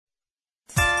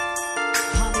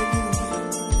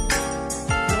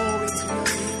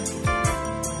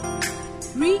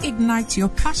reignite your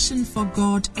passion for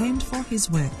God and for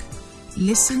His work.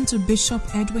 Listen to Bishop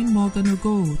Edwin Morgan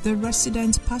Ogo, the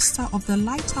resident pastor of the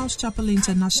Lighthouse Chapel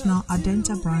International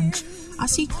Adenta branch,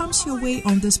 as he comes your way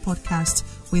on this podcast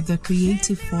with the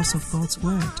creative force of God's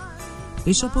Word.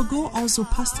 Bishop Ogo also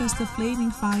pastors the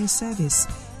Flaming Fire Service,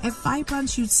 a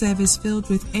vibrant youth service filled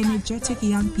with energetic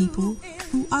young people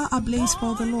who are ablaze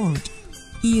for the Lord.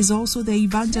 He is also the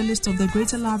evangelist of the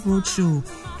Greater Love Roadshow,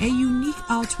 a unique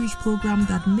outreach program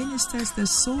that ministers the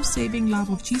soul-saving love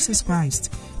of Jesus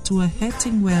Christ to a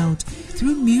hurting world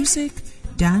through music,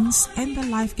 dance, and the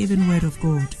life-giving Word of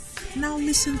God. Now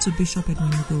listen to Bishop Edwin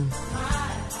Ogo.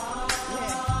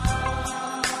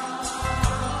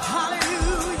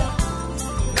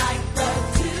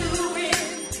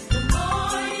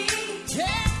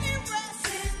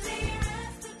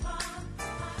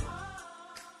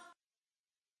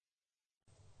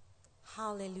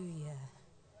 Hallelujah.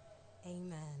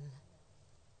 Amen.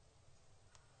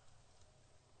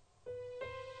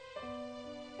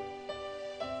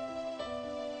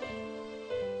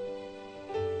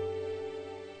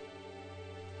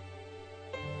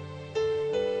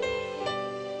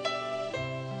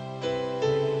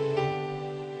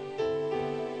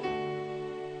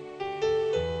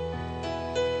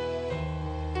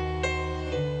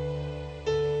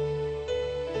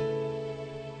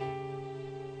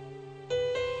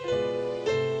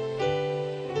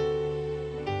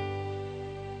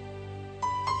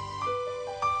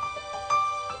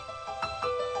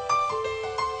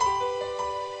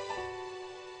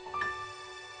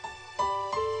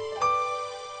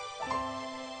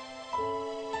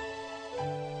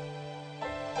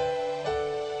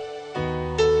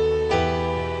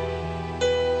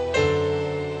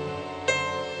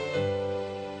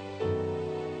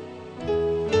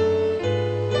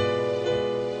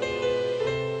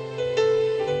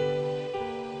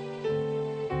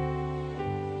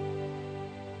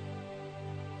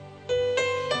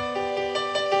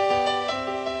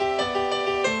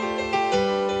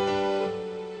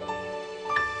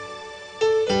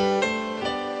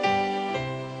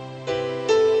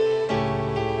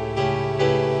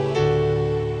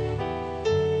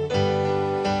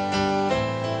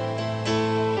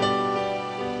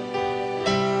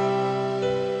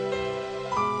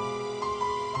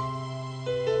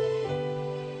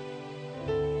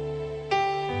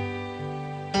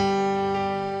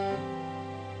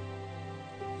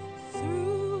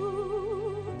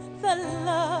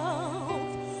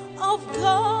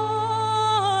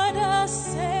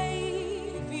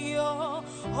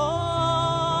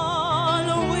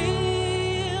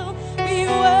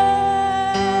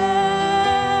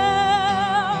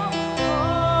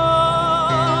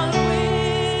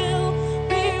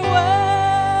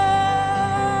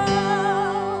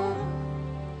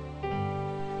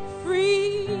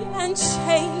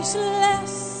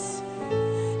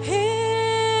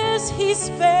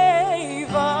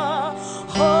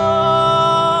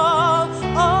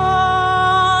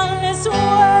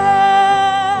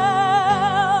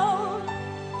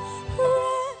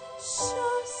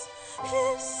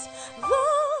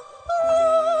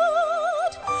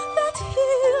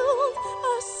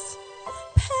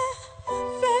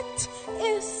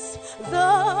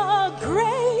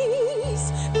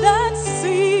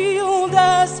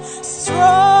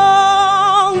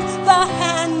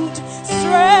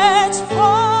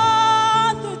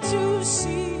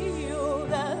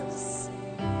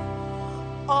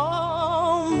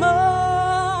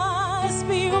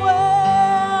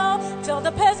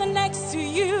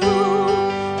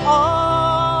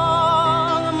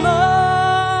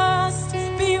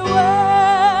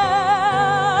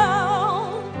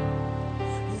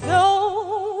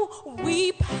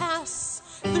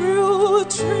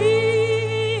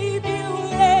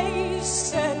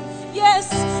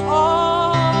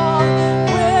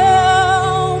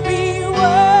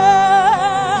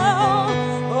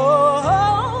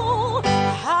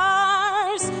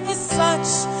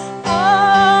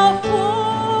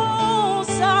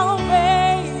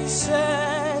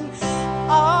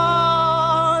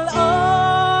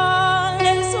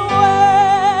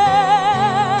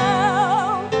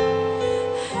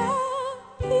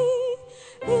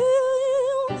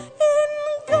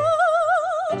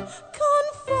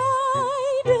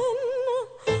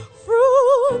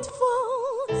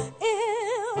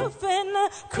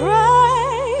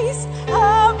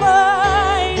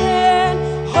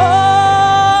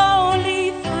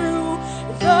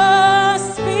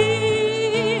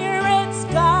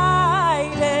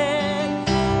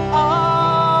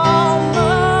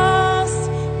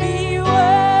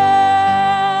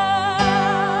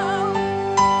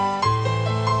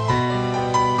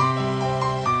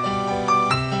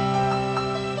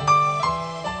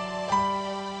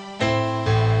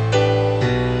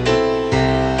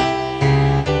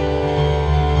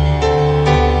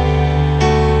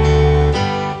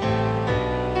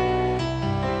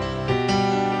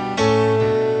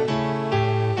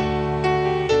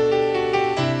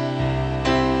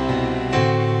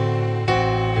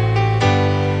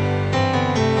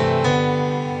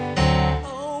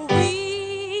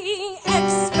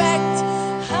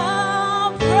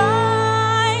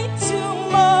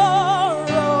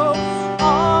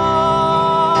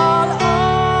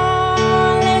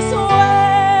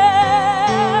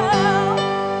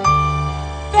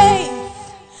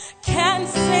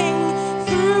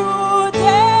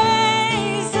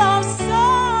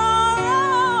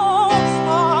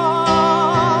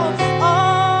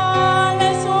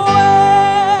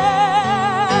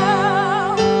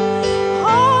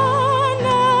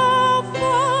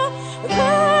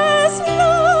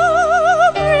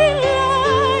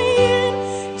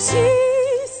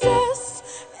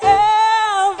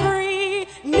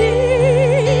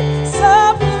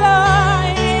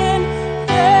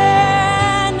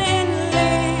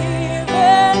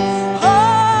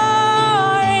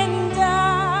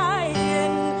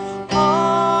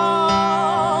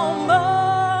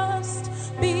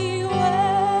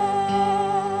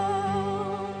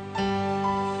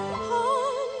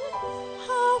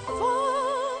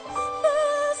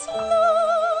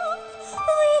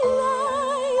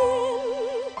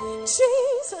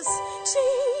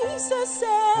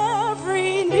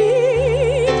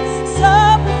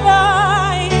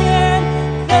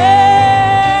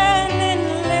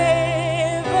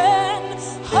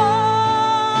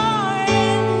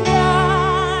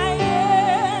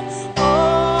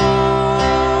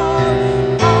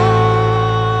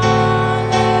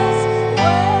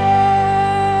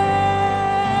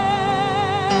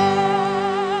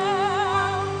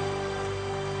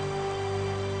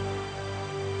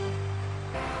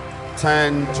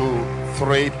 turn to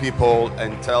 3 people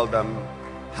and tell them,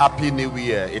 Happy New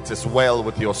Year. It is well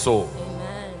with your soul.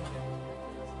 Amen.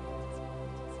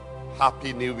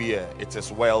 Happy New Year. It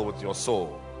is well with your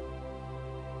soul.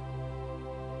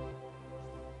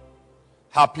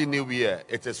 Happy New Year.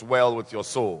 It is well with your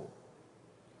soul.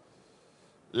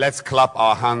 Let's clap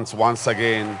our hands once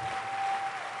again.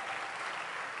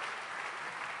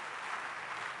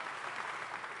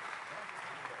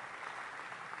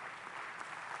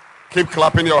 Keep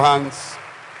clapping your hands.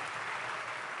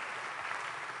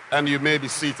 And you may be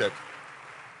seated.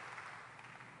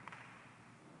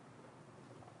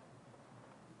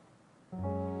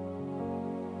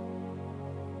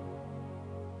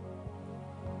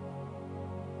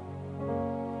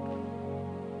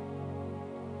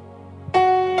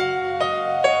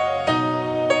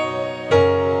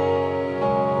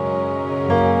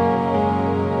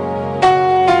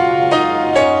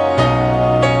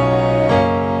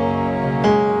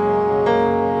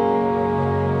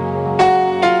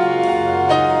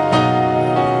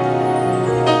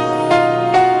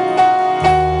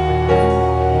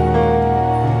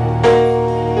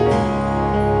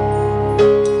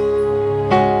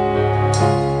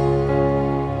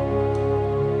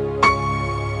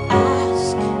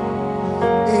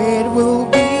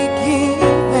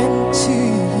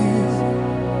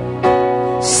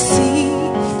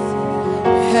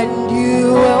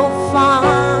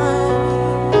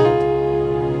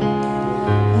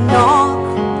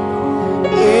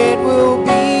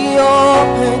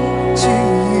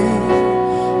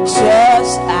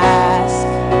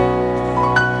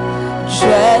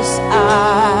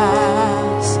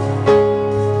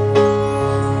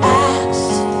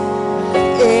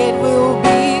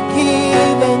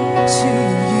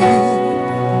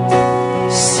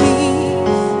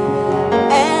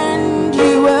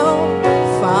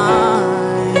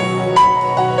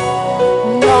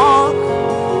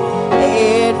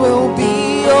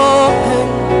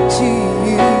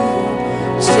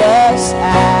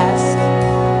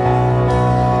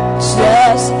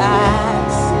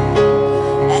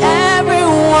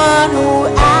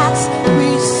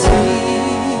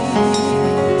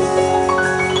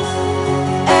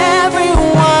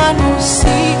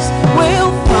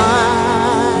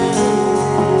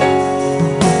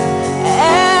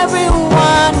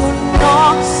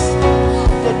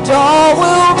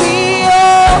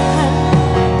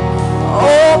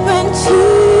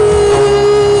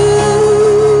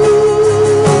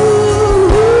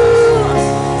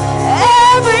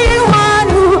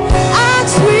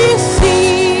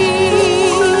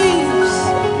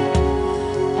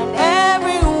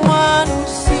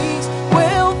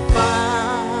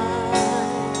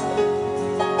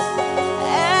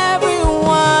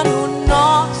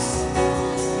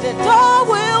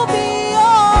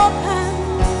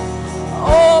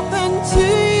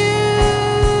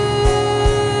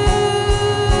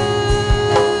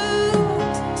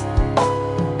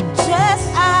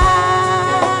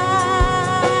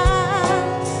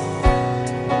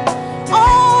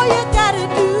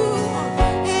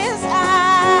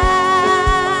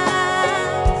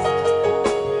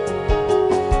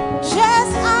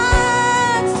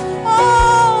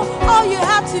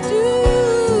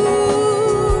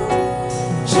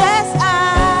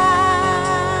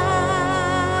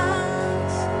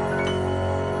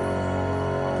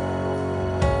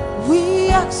 We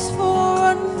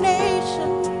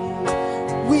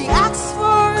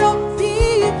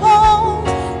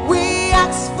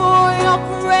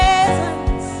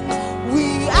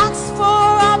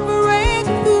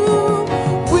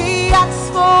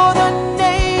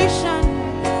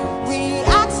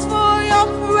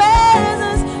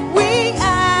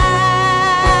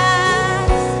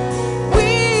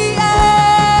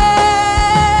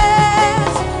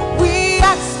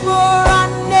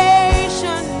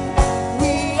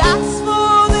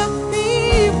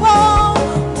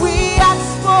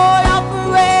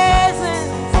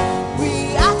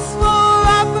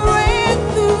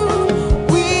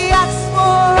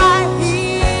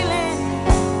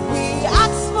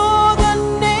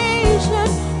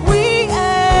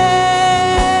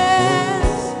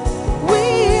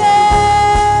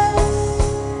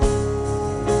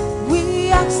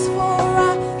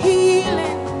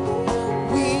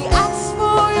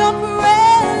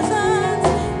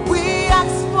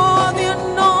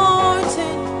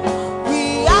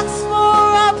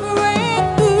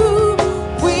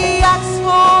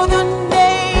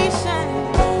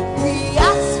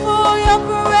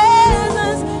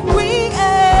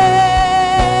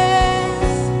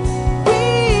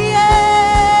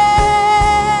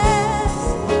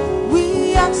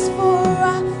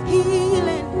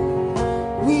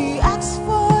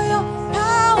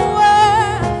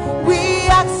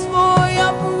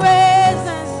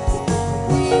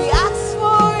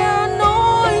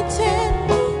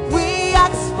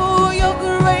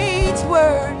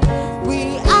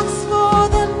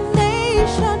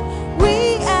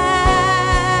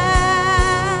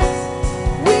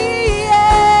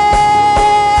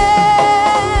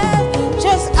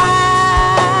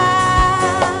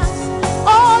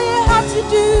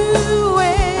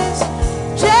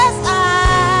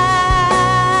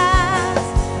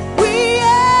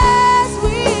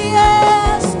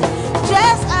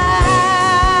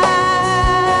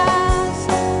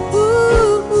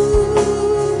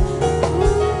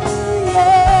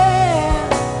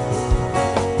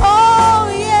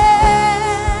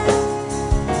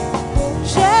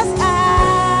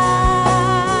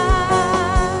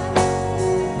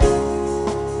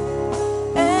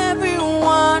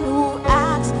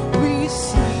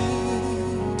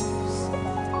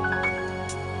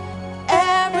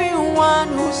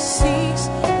who seeks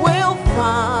will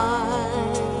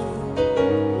find,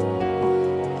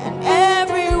 and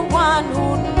everyone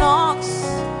who knocks,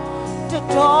 the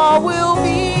door will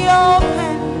be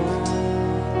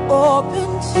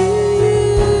open to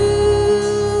you.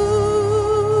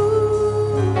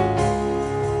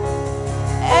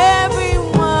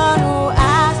 Everyone who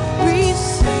asks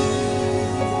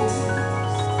receives,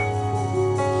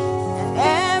 and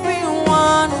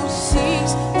everyone who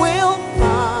seeks will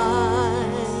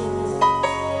find,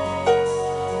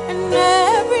 and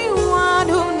everyone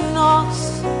who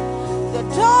knocks, the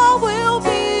door will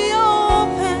be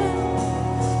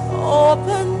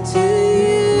open to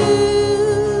you.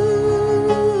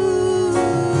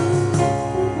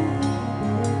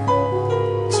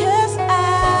 Just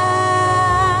ask,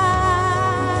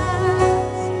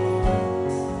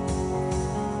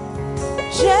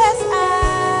 just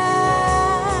ask,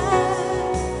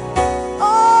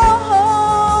 oh,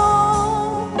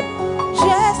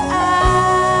 just ask,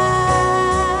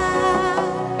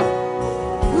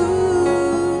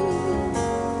 ooh,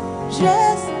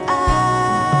 just ask,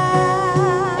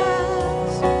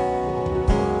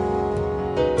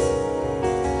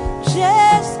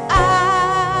 just ask,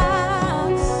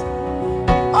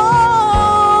 oh,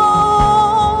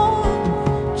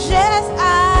 just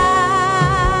ask,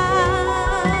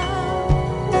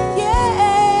 yeah,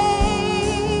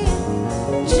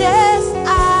 just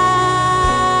ask,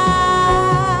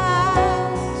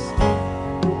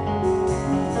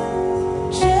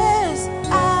 just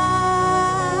ask,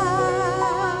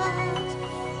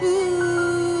 ooh.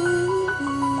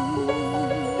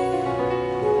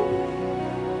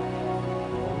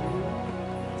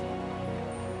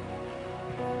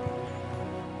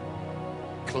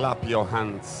 Clap your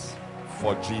hands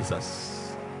for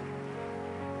Jesus.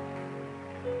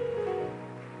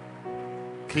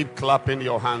 Keep clapping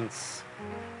your hands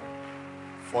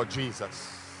for Jesus.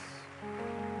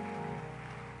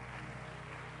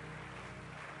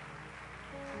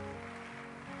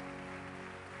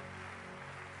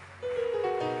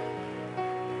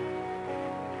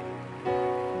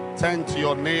 Turn to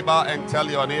your neighbor and tell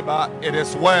your neighbor, it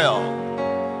is well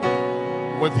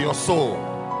with your soul.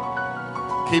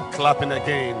 Keep clapping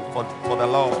again for the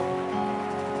Lord.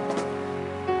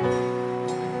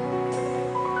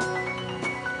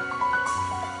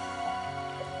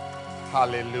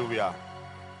 Hallelujah.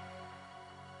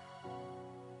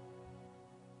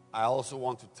 I also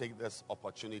want to take this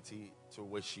opportunity to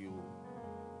wish you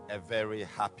a very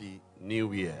happy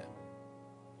new year.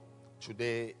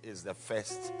 Today is the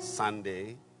first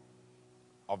Sunday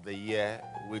of the year,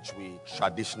 which we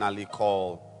traditionally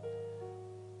call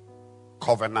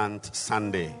Covenant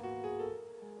Sunday.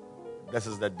 This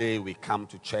is the day we come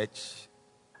to church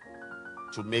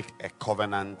to make a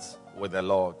covenant with the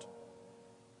Lord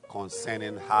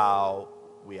concerning how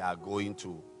we are going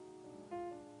to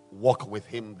walk with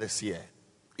Him this year,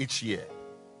 each year.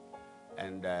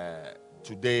 And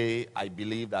today, I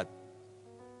believe that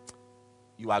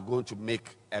you are going to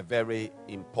make a very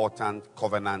important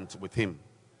covenant with Him.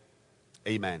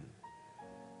 Amen.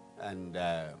 And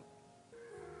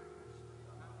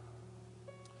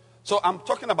so I'm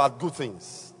talking about good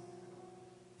things.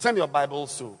 Turn your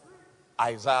Bibles to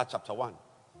Isaiah chapter 1.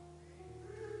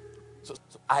 So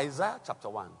Isaiah chapter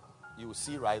 1, you will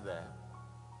see right there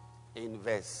in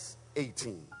verse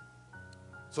 18.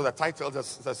 So the title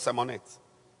is the sermonette,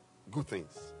 good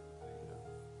things.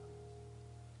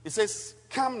 It says,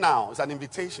 come now. It's an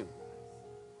invitation.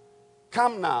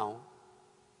 Come now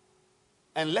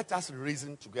and let us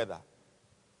reason together,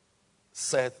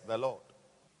 saith the Lord.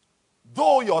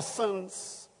 Though your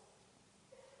sins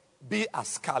be as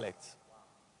scarlet,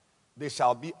 they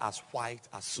shall be as white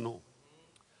as snow.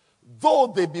 Though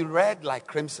they be red like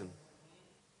crimson,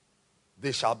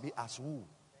 they shall be as wool.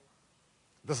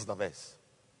 This is the verse.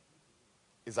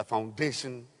 It's a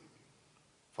foundation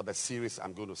for the series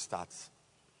I'm going to start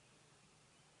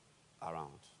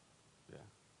around. Yeah.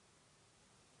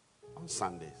 On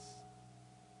Sundays.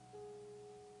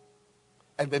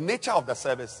 And the nature of the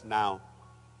service now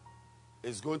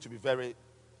is going to be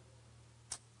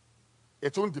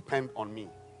it won't depend on me.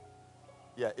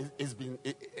 Yeah,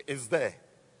 it's there.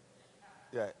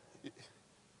 Yeah.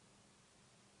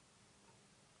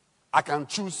 I can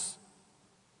choose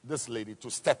this lady to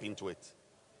step into it.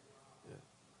 Yeah.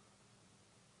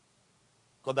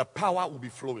 Because the power will be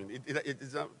flowing.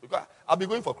 Because I'll be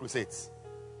going for crusades.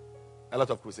 A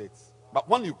lot of crusades. But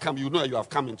when you come, you know you have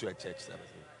come into a church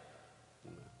service.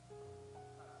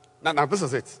 Now this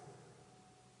is it.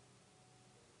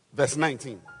 Verse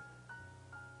 19.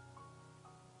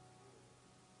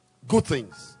 Good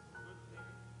things.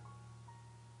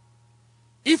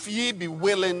 if ye be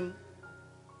willing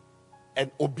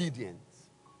and obedient,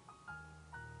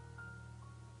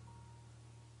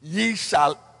 ye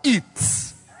shall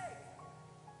eat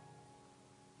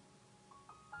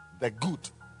the good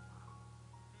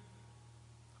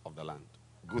of the land.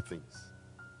 Good things.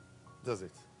 Does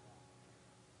it?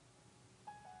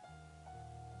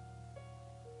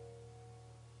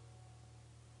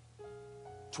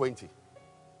 "20.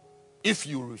 If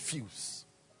you refuse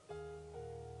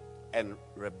and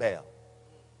rebel,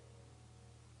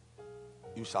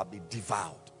 you shall be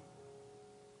devoured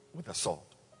with a sword."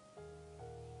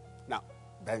 Now,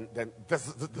 then this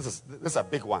is a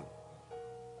big one.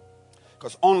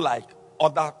 Because unlike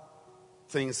other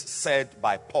things said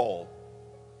by Paul,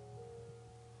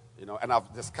 and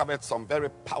I've discovered some very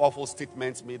powerful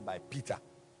statements made by Peter,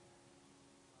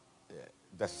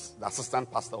 the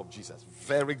assistant pastor of Jesus,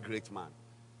 very great man.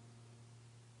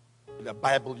 In the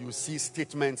Bible, you see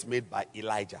statements made by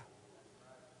Elijah,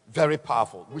 very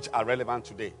powerful, which are relevant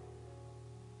today.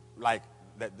 Like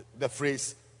the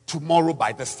phrase, "tomorrow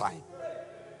by this time."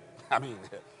 I mean,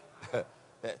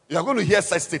 you're going to hear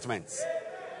such statements.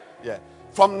 Yeah.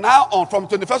 From now on, from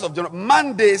 21st of January,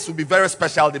 Mondays will be very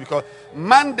special day, because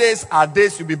Mondays are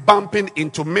days you'll be bumping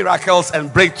into miracles and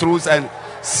breakthroughs and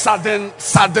sudden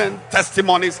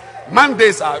testimonies.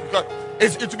 Mondays are, because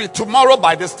it will be tomorrow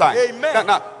by this time. Amen.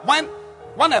 Now,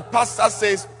 when a pastor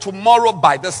says tomorrow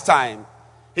by this time,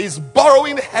 he's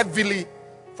borrowing heavily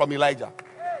from Elijah.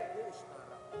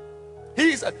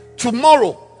 He said,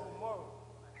 tomorrow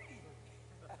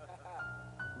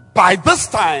by this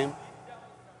time,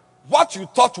 what you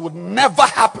thought would never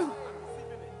happen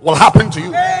will happen to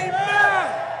you.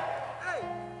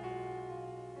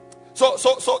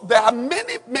 So there are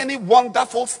many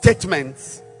wonderful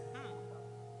statements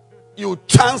you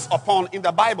chance upon in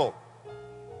the Bible,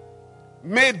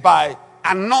 made by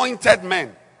anointed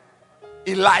men.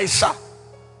 Elisha,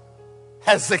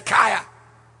 Hezekiah,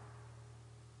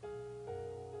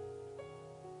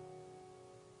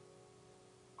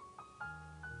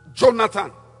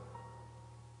 Jonathan.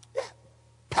 Yeah,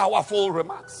 powerful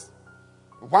remarks.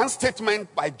 One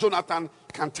statement by Jonathan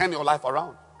can turn your life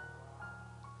around.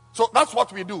 So that's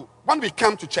what we do when we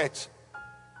come to church.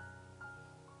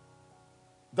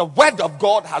 The word of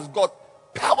God has got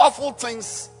powerful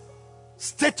things,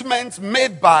 statements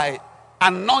made by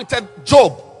anointed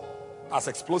Job. That's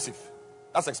explosive.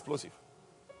 That's explosive.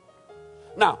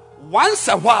 Now, once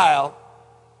a while,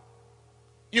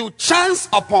 you chance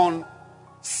upon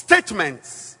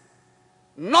statements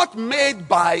not made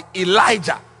by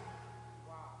Elijah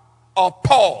or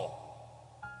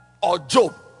Paul or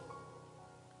Job,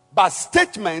 but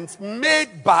statements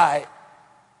made by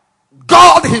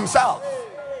God himself.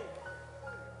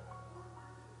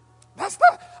 That's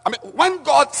that. I mean, when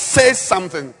God says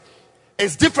something,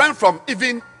 it's different from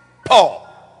even Paul.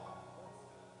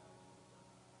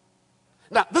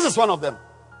 Now, this is one of them.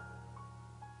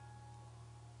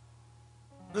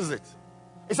 This is it.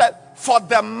 He said, for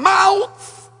the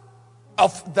mouth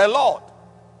of the Lord.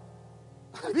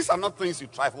 These are not things you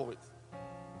trifle with.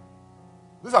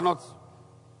 These are not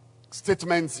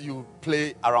statements you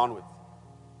play around with.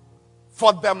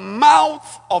 For the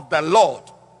mouth of the Lord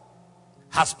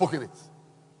has spoken it.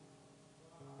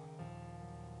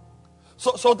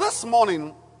 So this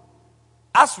morning,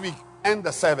 as we end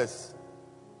the service,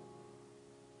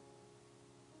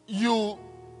 you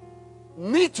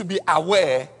need to be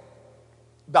aware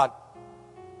that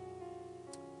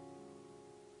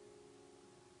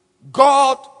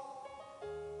God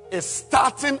is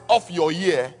starting off your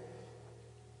year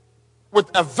with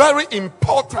a very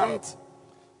important,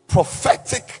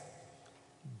 prophetic,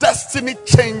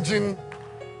 destiny-changing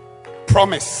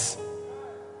promise.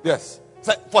 Yes.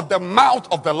 For the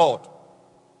mouth of the Lord.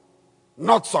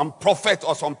 Not some prophet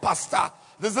or some pastor.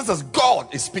 This is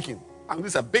God is speaking. And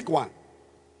this is a big one.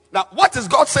 Now, what is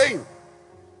God saying?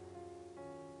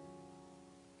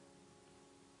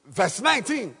 Verse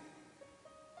 19.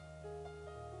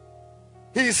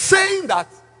 He is saying that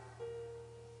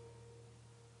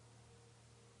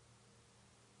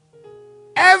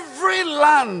every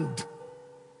land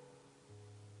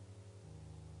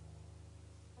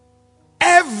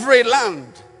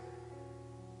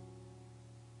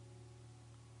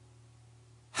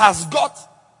has got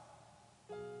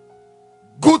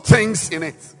good things in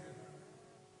it.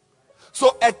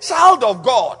 So a child of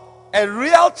God, a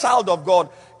real child of God,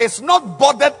 is not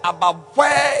bothered about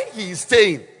where he is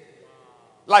staying.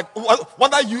 Like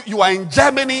whether you are in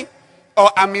Germany, or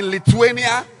I'm in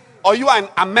Lithuania, or you are in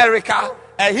America,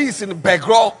 and he is in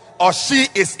Begro, or she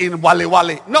is in Wale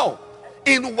Wale. No.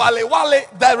 In Wale Wale,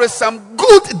 there is some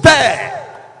good there.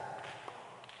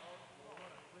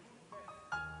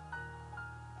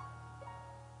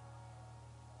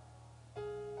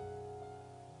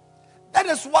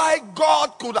 is why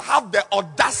God could have the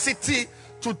audacity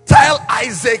to tell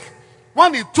Isaac,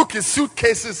 when he took his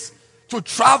suitcases to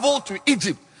travel to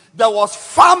Egypt, there was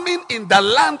famine in the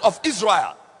land of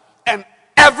Israel, and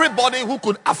everybody who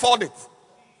could afford it,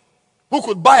 who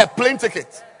could buy a plane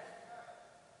ticket,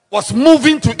 was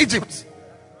moving to Egypt.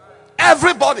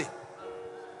 Everybody.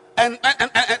 And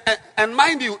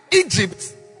mind you,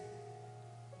 Egypt,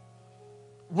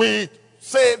 we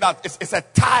say that it's a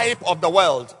type of the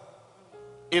world,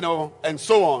 and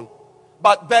so on.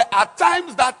 But there are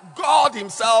times that God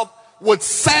himself would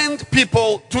send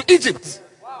people to Egypt.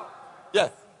 Yeah.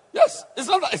 Yes.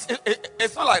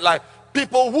 It's not like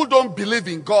people who don't believe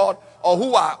in God or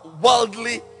who are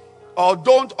worldly or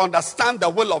don't understand the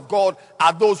will of God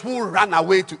are those who ran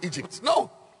away to Egypt.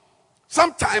 No.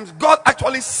 Sometimes God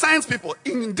actually sends people.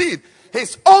 Indeed,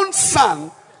 his own son,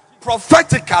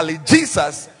 prophetically,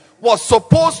 Jesus, was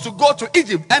supposed to go to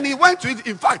Egypt, and he went to Egypt.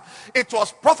 In fact, it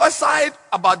was prophesied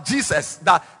about Jesus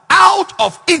that out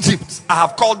of Egypt I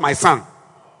have called my son.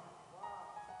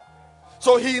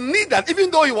 So he needed,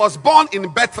 even though he was born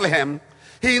in Bethlehem,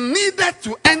 he needed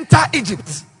to enter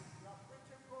Egypt.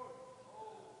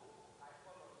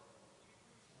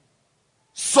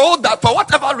 So that for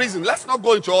whatever reason, let's not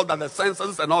go into all that, the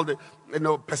census and all the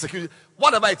persecution,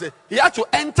 whatever it is, he had to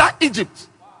enter Egypt.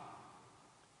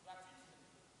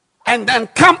 And then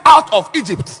come out of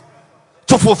Egypt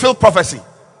to fulfill prophecy.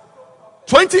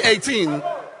 2018,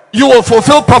 you will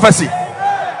fulfill prophecy.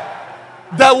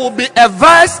 There will be a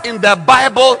verse in the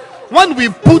Bible. When we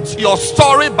put your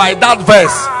story by that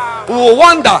verse, we will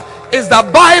wonder, is the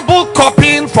Bible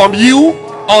copying from you,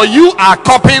 or you are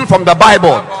copying from the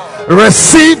Bible?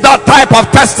 Receive that type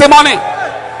of testimony.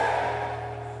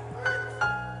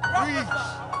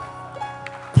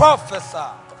 Prophesy.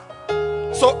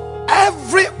 So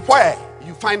everywhere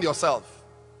you find yourself,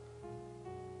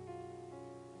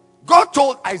 God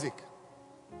told Isaac,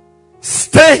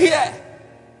 stay here.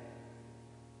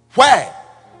 Where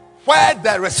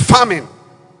there is famine,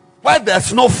 where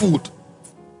there's no food,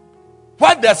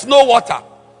 where there's no water,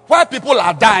 where people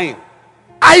are dying.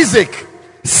 Isaac,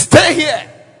 stay here.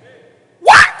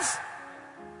 What?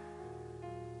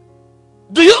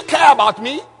 Do you care about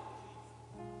me?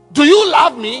 Do you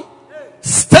love me?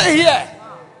 Stay here.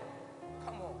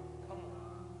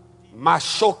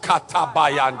 Mashokata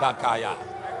bayandakaya.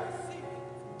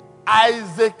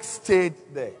 Isaac stayed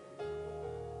there.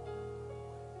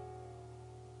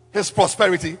 His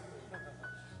prosperity,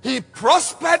 he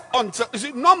prospered until, you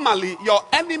see, normally your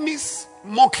enemies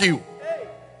mock you.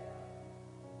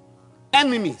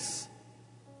 Enemies,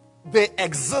 they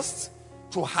exist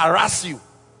to harass you,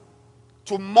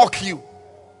 to mock you,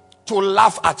 to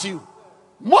laugh at you.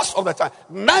 Most of the time,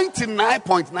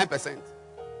 99.9%,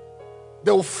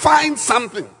 they will find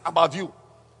something about you.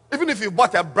 Even if you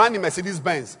bought a brand new Mercedes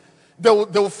Benz, they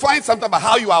will find something about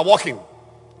how you are walking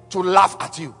to laugh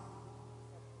at you.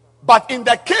 But in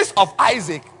the case of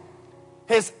Isaac,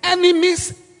 his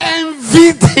enemies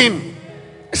envied him.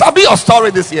 It shall be your story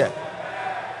this year.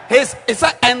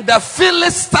 And the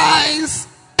Philistines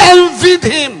envied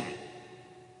him.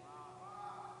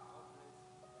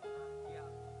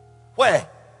 Where?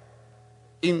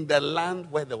 In the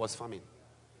land where there was famine.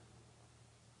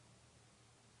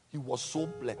 He was so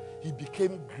blessed. He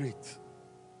became great.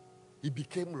 He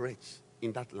became rich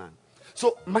in that land.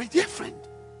 So, my dear friend,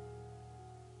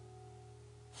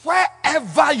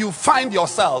 wherever you find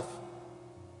yourself,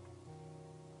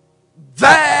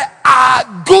 there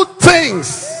are good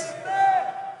things.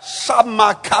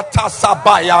 Shamakata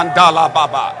sabayandala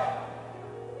baba.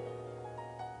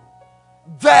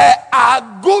 There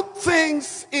are good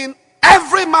things in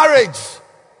every marriage.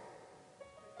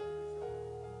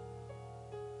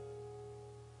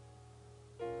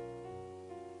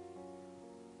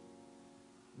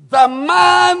 The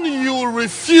man you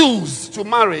refuse to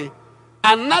marry,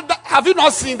 have you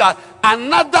not seen that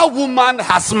another woman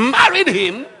has married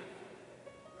him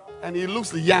and he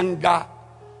looks younger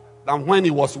than when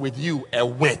he was with you, a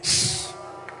witch?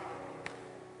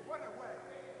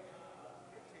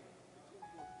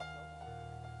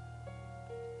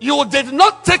 You did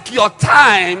not take your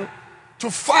time to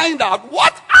find out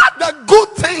what are the good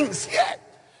things here.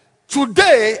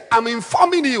 Today, I'm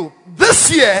informing you,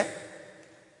 this year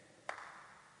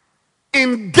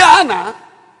in Ghana,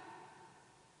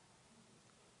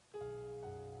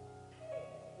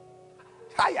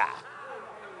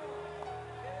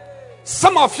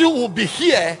 some of you will be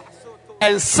here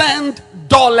and send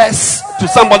dollars to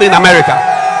somebody in America.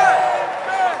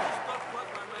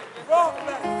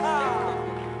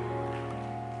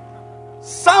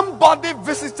 Somebody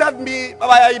visited me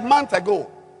about a month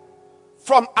ago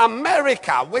from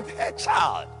America with her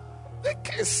child. They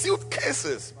came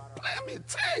suitcases,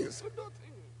 things,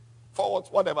 for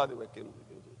whatever they were came.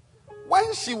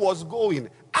 When she was going,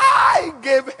 I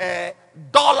gave her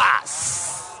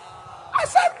dollars. I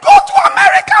said, go to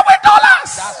America with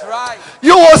dollars. That's right.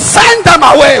 You will send them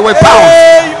away with pounds.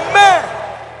 Amen.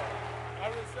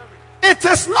 It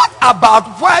is not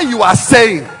about where you are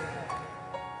staying.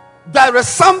 There is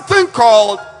something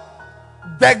called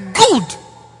the good.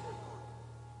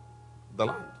 The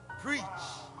land. Preach.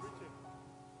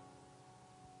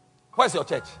 Where's your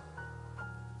church?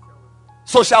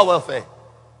 Social welfare.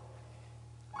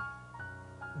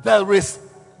 There is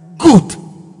good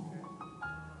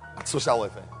at social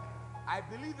welfare. I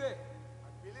believe it.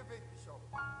 Bishop.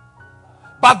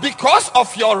 But because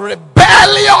of your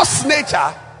rebellious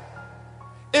nature,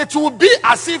 it will be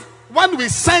as if when we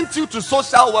sent you to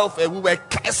social welfare, we were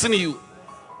cursing you.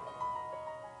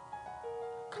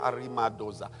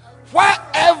 Karimadoza.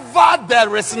 Wherever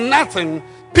there is nothing,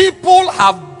 people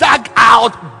have dug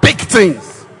out big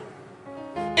things.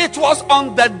 It was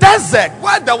on the desert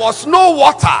where there was no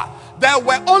water. There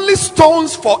were only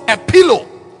stones for a pillow.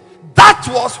 That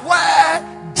was where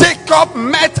Jacob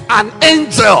met an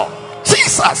angel.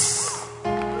 Jesus.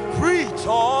 Preach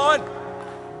on.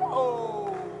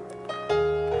 Oh.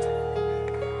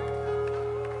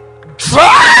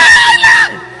 Dry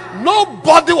land.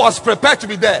 Nobody was prepared to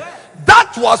be there.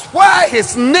 That was where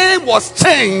his name was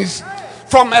changed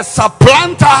from a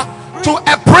supplanter to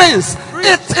a prince.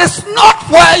 It is not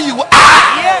where you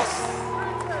are. Yes.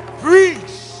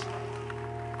 Preach.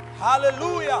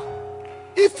 Hallelujah.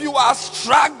 If you are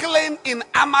struggling in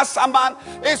Amasaman,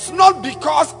 it's not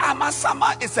because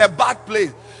Amasaman is a bad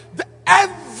place.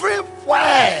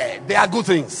 Everywhere there are good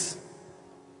things.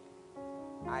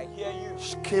 I hear you.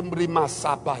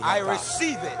 I I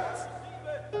receive it.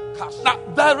 Now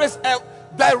there is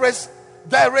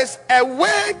a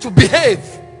way to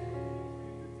behave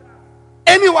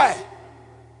anywhere.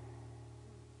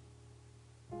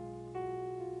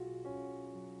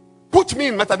 Put me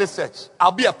in Methodist Church.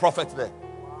 I'll be a prophet there.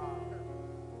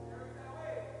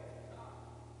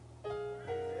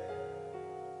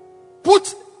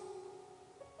 Put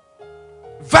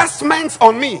vestments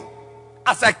on me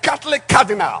as a Catholic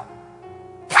cardinal.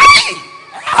 Hey,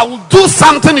 I will do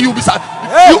something. You'll be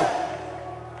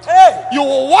you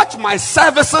will watch my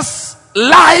services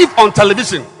live on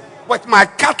television with my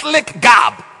Catholic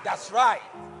garb. That's right.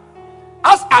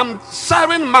 As I'm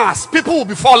sharing mass, people will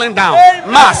be falling down.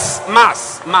 Amen.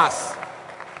 Mass.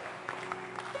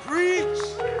 Preach.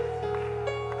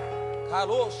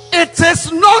 Carlos. It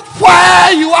is not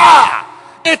where you are.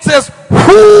 It is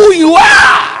who you are.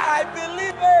 I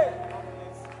believe it.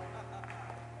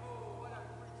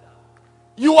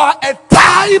 You are a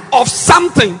type of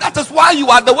something. That is why you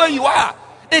are the way you are.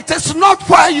 It is not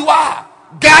where you are.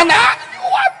 Ghana, you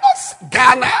are not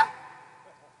Ghana.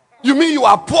 You mean you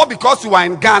are poor because you are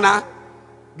in Ghana?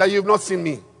 That you've not seen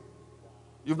me.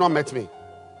 You've not met me.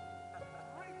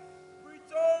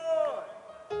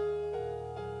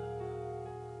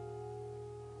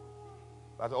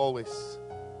 But always,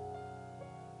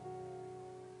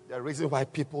 the reason why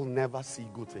people never see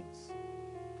good things.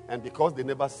 And because they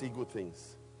never see good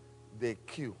things, they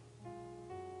queue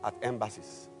at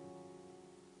embassies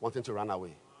wanting to run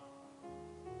away.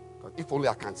 Because if only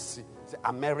I can see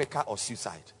America or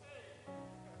suicide.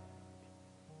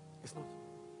 It's not.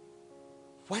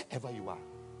 Wherever you are,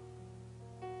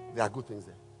 there are good things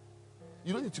there.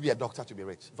 You don't need to be a doctor to be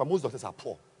rich. For most doctors are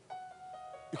poor.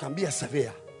 You can be a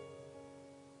surveyor.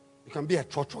 You can be a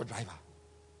trotro driver.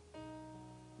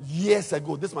 Years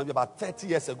ago, this might be about 30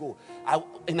 years ago,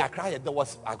 in Accra, there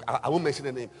was, I won't mention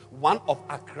the name, one of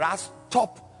Accra's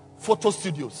top photo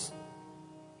studios,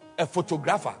 a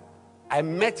photographer. I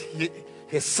met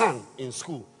his son in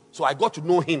school, so I got to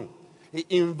know him. He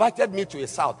invited me to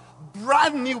his house.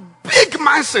 Brand new, big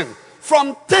mansion.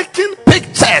 From taking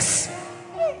pictures.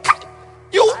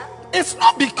 It's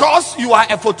not because you are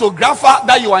a photographer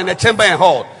that you are in a chamber and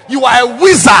hall. You are a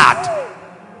wizard.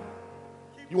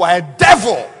 You are a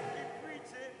devil.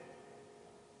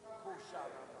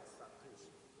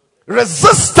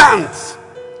 Resistant.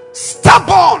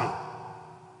 Stubborn.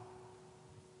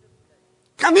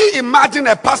 Can you imagine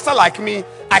a pastor like me?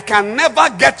 I can never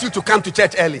get you to come to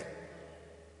church early.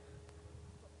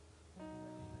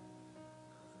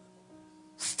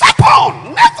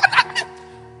 Stubborn. Never.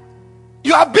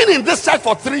 You have been in this church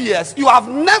for 3 years. You have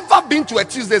never been to a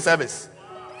Tuesday service.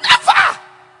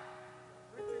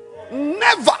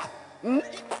 Never.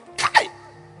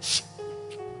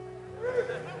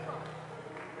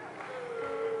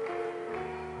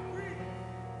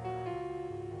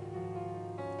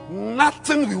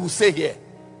 nothing we will say here.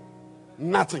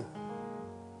 Nothing.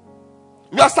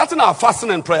 We are starting our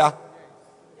fasting and prayer.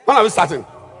 When are we starting?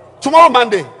 Tomorrow,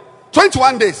 Monday.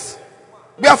 21 days.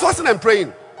 We are fasting and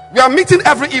praying. We are meeting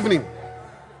every evening.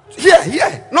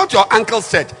 Here. Not your uncle's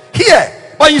church.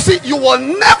 Here. But you see, you will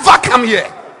never come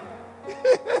here.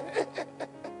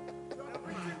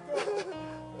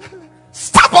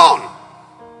 Stubborn.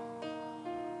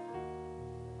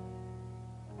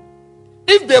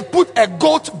 If they put a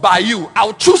goat by you,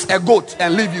 I'll choose a goat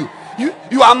and leave you.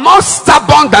 You are more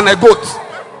stubborn than a goat.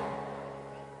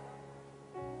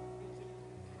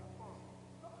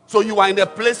 So you are in a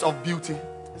place of beauty.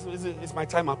 Is my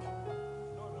time up?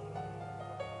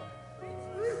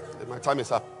 My time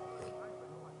is up.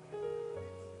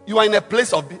 You are in a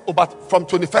place of beauty, but from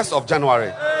 21st of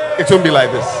January, it won't be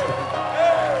like this.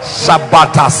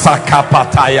 Shabata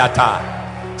sakapatayata.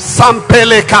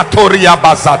 Sampele katoria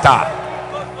bazata.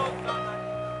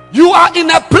 You are in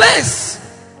a place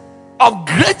of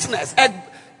greatness. And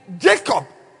Jacob,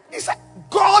 he said,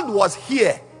 God was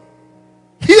here.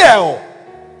 Here. Oh.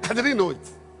 I didn't know it.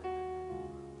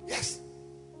 Yes.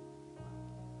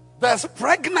 There's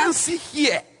pregnancy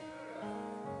here.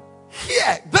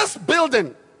 Here. This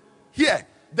building. Here.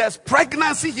 There's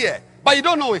pregnancy here. But you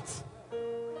don't know it.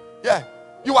 Yeah.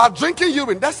 You are drinking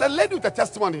urine. There's a lady with a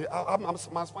testimony. I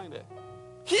must find her.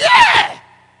 Here.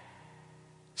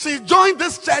 She joined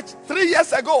this church 3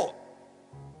 years ago.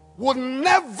 Would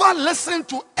never listen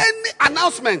to any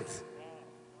announcement.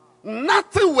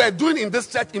 Nothing we're doing in this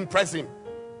church impressed him.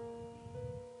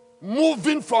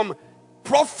 Moving from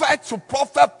prophet to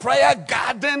prophet, prayer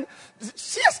garden.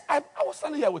 Yes, I was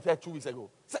standing here with her 2 weeks ago.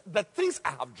 The things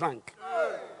I have drank,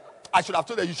 I should have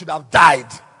told her you should have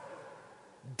died.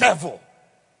 Devil.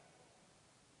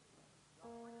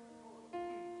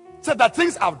 Said the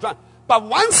things I've drank. But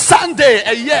one Sunday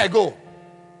a year ago,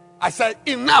 I said,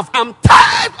 enough. I'm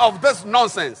tired of this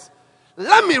nonsense.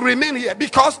 Let me remain here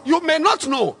because you may not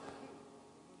know.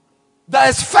 There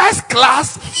is first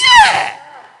class here.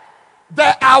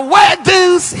 There are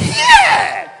weddings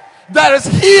here. There is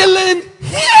healing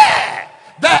here.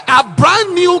 There are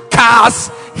brand new cars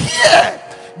here.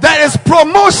 There is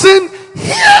promotion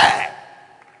here.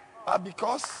 But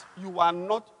because you are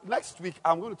not, next week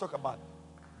I'm going to talk about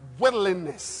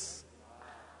willingness.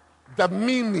 The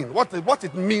meaning, what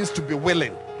it means to be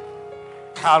willing.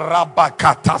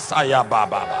 Karabakatasaya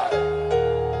baba.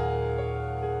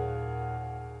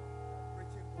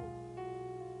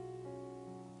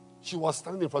 She was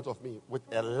standing in front of me with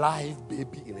a live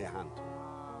baby in her hand.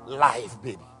 Live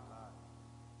baby.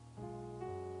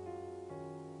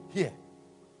 Here.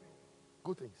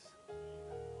 Good things.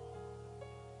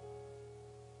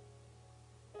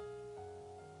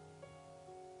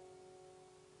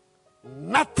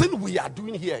 Nothing we are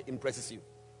doing here impresses you.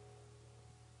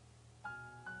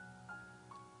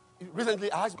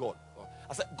 Recently, I asked God.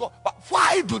 I said, God, but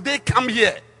why do they come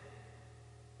here?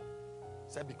 He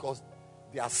said, because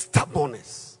their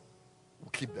stubbornness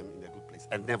will keep them in a good place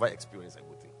and never experience a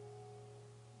good thing.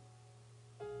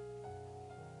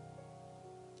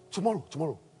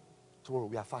 Tomorrow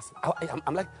we are fasting.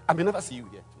 I'm like, I may never see you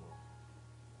here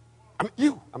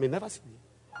tomorrow. I may never see you.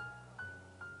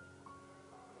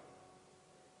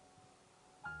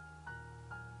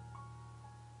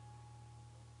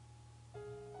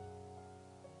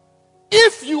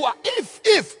 If you are, if,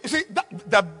 you see,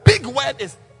 the big word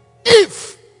is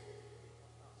if.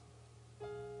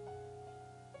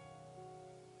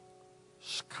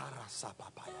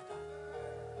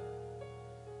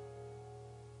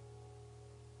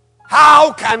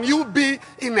 How can you be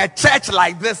in a church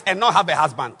like this and not have a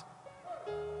husband?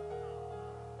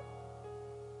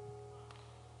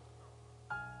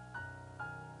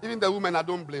 Even the women, I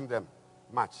don't blame them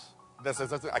much. There's a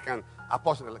certain, I can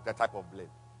apportion the type of blame.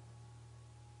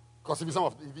 Because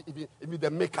if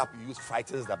the makeup you use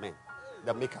frightens the men.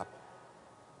 The makeup.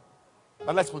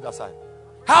 But let's put that aside.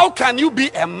 How can you be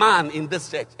a man in this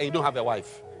church and you don't have a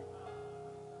wife?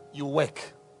 You work.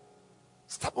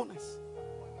 Stubbornness.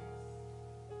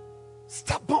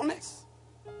 Stubbornness.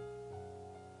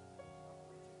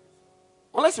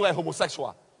 Unless you are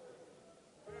homosexual.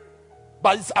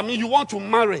 But you want to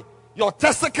marry. Your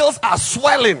testicles are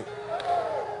swelling.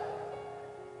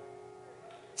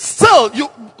 Still, you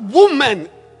woman,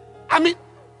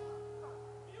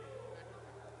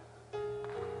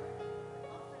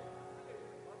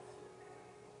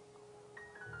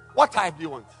 what type do you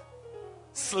want?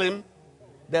 Slim,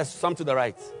 there's some to the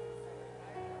right.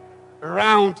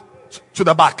 Round to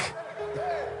the back.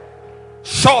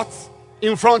 Short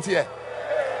in front here.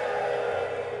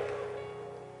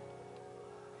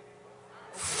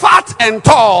 Fat and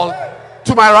tall to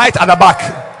to my right at the back.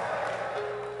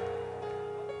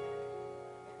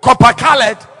 Copper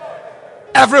colored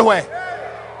everywhere.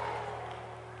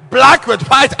 Black with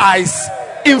white eyes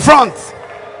in front.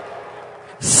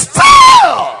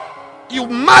 Still, you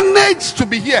manage to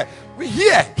be here,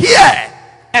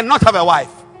 and not have a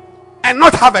wife, and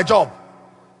not have a job.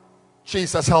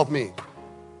 Jesus, help me.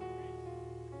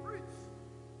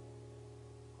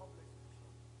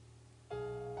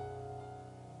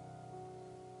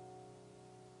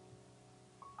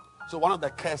 So one of the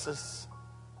curses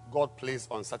God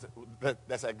placed on certain,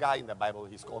 there's a guy in the Bible,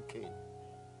 he's called Cain.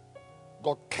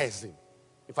 God cursed him.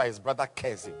 In fact, his brother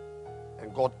cursed him.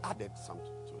 And God added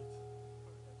something to it.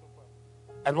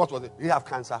 And what was it? Did he have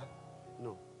cancer?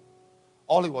 No.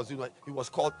 All he was doing, he was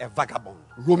called a vagabond,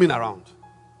 roaming around,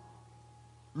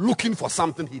 looking for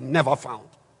something he never found.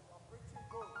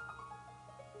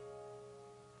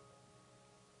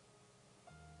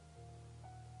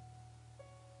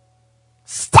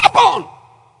 Stubborn.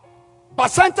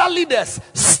 Bacenta leaders,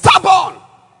 stubborn.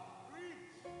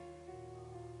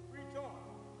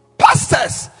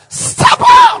 Pastors,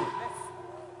 stubborn.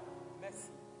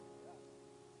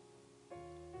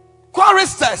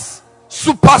 Choristers,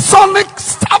 supersonic,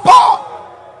 stubborn.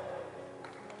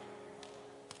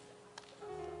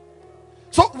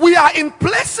 So we are in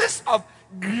places of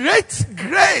great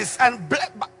grace and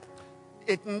but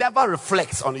it never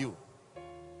reflects on you.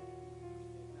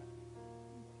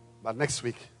 But next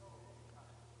week,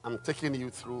 I'm taking you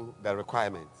through the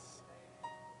requirements,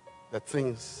 the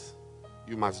things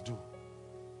you must do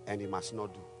and you must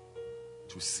not do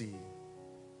to see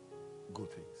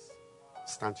good things.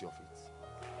 Stand to your feet.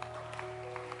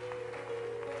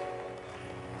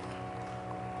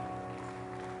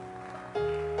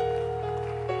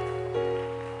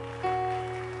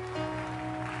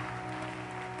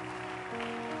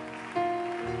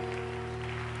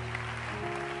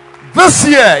 This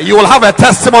year, you will have a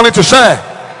testimony to share.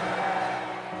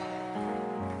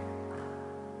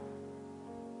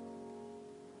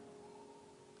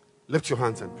 Lift your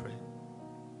hands and pray.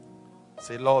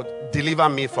 Say, Lord, deliver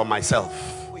me from myself.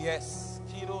 Oh, yes.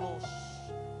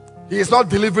 He is not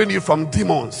delivering you from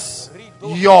demons.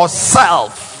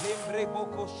 Yourself.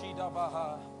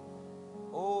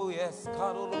 Oh, yes.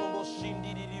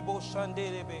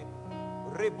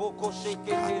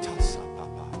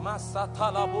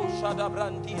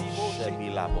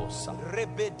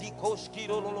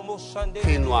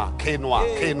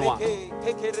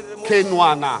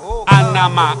 Kenwana,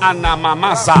 Anama,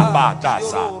 Mazaba,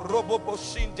 Daza.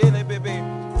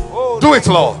 Do it,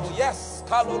 Lord. Yes.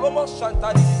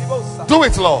 Do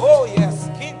it, Lord. Oh, yes.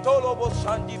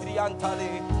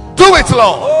 Do it,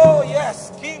 Lord. Oh,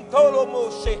 yes.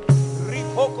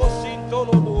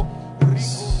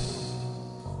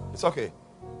 It's okay.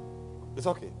 It's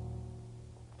okay.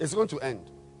 It's going to end.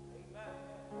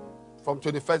 From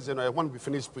 21st January, when we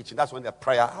finish preaching, that's when the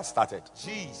prayer has started.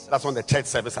 Jesus. That's when the church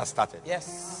service has started.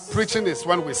 Yes. Preaching is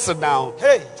when we sit down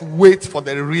Hey. to wait for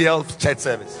the real church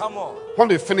service. Come on. When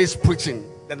we finish preaching,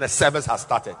 then the service has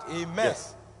started. Amen.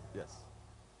 Yes. Yes.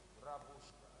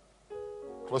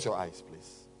 Close your eyes,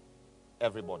 please.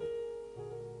 Everybody.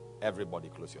 Everybody,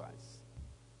 close your eyes.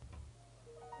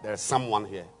 There is someone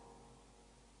here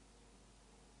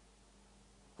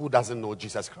who doesn't know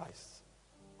Jesus Christ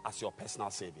as your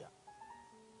personal Savior.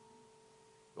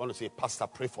 You want to say, Pastor,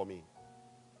 pray for me.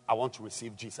 I want to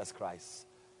receive Jesus Christ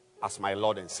as my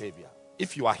Lord and Savior.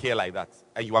 If you are here like that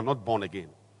and you are not born again,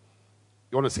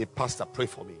 you want to say, Pastor, pray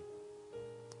for me.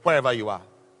 Wherever you are,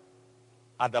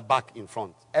 at the back, in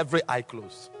front, every eye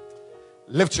closed.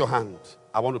 Lift your hand.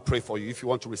 I want to pray for you if you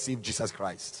want to receive Jesus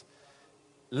Christ.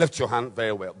 Lift your hand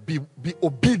very well. Be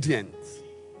obedient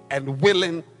and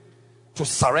willing to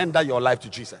surrender your life to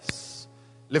Jesus.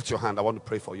 Lift your hand. I want to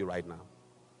pray for you right now.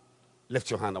 Lift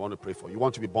your hand. I want to pray for you. You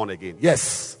want to be born again?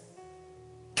 Yes.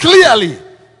 Clearly.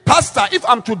 Pastor, if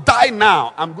I'm to die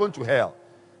now, I'm going to hell.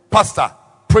 Pastor,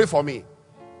 pray for me.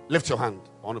 Lift your hand.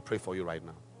 I want to pray for you right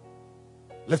now.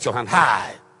 Lift your hand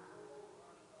high.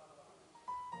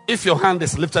 If your hand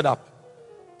is lifted up,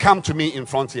 come to me in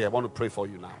front here. I want to pray for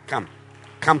you now. Come.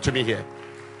 Come to me here.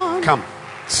 Come.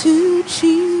 To Jesus,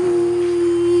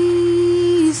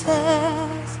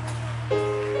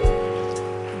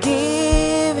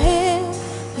 give him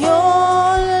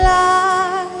your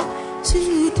life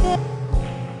today.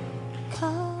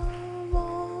 Come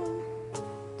on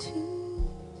to.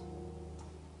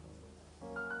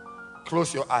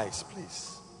 Close your eyes,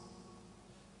 please.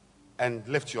 And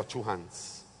lift your two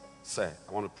hands. Say,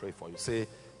 I want to pray for you. Say,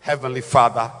 Heavenly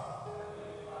Father,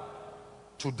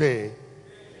 today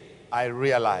I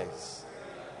realize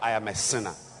I am a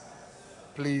sinner.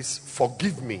 please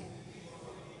forgive me.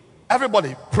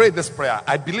 Everybody pray this prayer.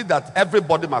 I believe that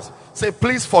everybody must say,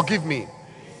 please forgive me.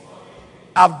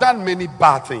 I've done many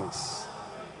bad things.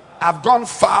 I've gone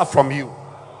far from you.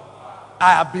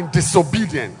 I have been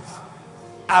disobedient.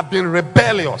 I've been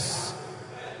rebellious.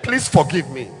 Please forgive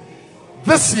me.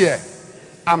 This year,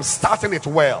 I'm starting it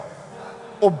well.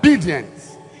 Obedient.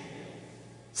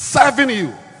 Serving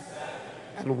you.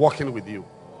 And walking with you.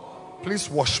 Please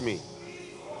wash me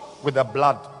with the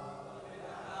blood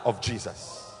of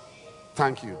Jesus.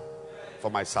 Thank you for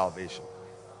my salvation.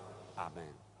 Amen.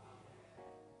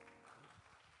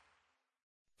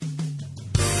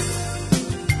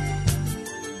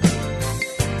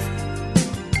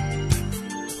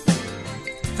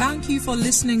 Thank you for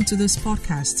listening to this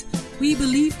podcast. We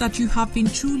believe that you have been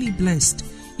truly blessed.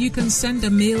 You can send a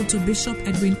mail to Bishop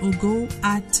Edwin Ogo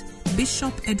at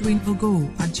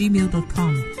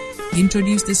bishopedwinogo@gmail.com.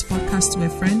 Introduce this podcast to a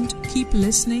friend. Keep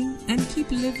listening and keep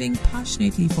living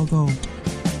passionately for God.